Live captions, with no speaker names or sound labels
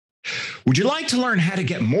Would you like to learn how to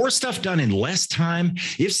get more stuff done in less time?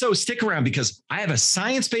 If so, stick around because I have a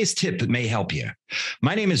science-based tip that may help you.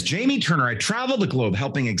 My name is Jamie Turner. I travel the globe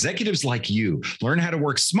helping executives like you learn how to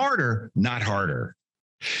work smarter, not harder.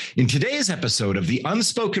 In today's episode of the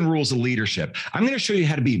Unspoken Rules of Leadership, I'm going to show you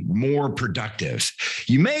how to be more productive.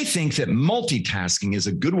 You may think that multitasking is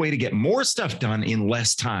a good way to get more stuff done in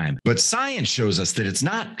less time, but science shows us that it's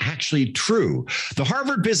not actually true. The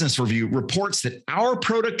Harvard Business Review reports that our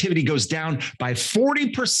productivity goes down by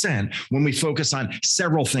 40% when we focus on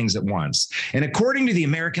several things at once. And according to the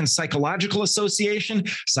American Psychological Association,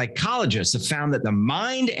 psychologists have found that the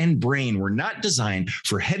mind and brain were not designed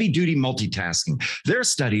for heavy-duty multitasking. Their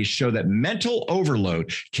studies show that mental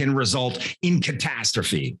overload can result in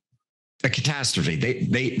catastrophe. A catastrophe.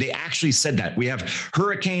 They actually said that. We have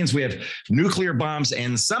hurricanes, we have nuclear bombs,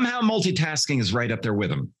 and somehow multitasking is right up there with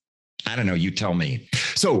them. I don't know, you tell me.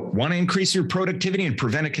 So, want to increase your productivity and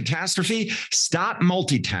prevent a catastrophe? Stop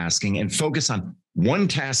multitasking and focus on one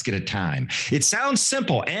task at a time. It sounds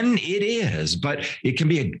simple, and it is, but it can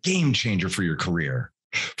be a game changer for your career.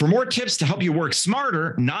 For more tips to help you work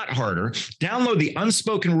smarter, not harder, download the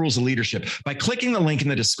Unspoken Rules of Leadership by clicking the link in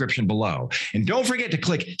the description below. And don't forget to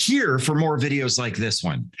click here for more videos like this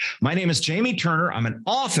one. My name is Jamie Turner. I'm an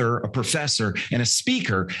author, a professor, and a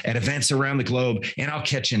speaker at events around the globe, and I'll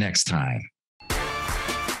catch you next time.